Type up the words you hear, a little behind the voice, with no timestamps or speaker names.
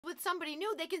with somebody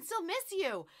new, they can still miss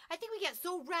you. I think we get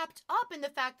so wrapped up in the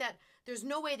fact that there's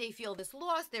no way they feel this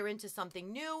loss. They're into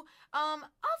something new.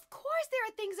 Of course, there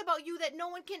are things about you that no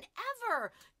one can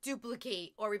ever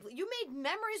duplicate or replace. You made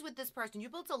memories with this person. You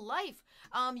built a life.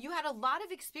 You had a lot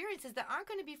of experiences that aren't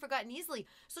going to be forgotten easily.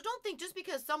 So don't think just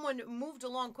because someone moved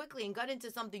along quickly and got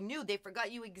into something new, they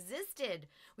forgot you existed.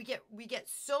 We get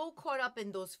so caught up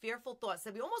in those fearful thoughts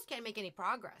that we almost can't make any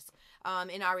progress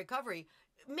in our recovery.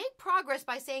 Make progress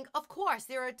by saying, of course,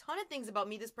 there are a ton of things about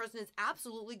me this person is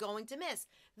absolutely going to miss.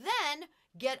 Then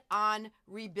get on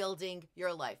rebuilding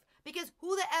your life. Because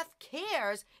who the F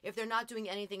cares if they're not doing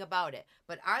anything about it?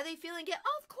 But are they feeling it?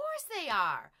 Of course they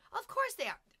are. Of course they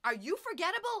are. Are you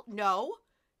forgettable? No.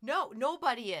 No,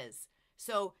 nobody is.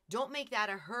 So don't make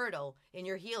that a hurdle in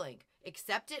your healing.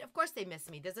 Accept it. Of course they miss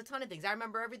me. There's a ton of things. I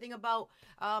remember everything about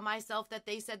myself that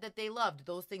they said that they loved.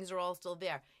 Those things are all still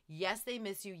there. Yes, they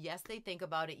miss you. Yes, they think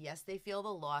about it. Yes, they feel the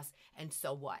loss. And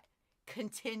so what?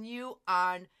 Continue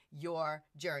on your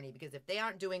journey, because if they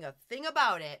aren't doing a thing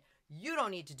about it, you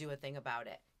don't need to do a thing about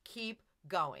it. Keep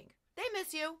going. They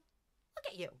miss you. Look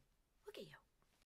at you. Look at you.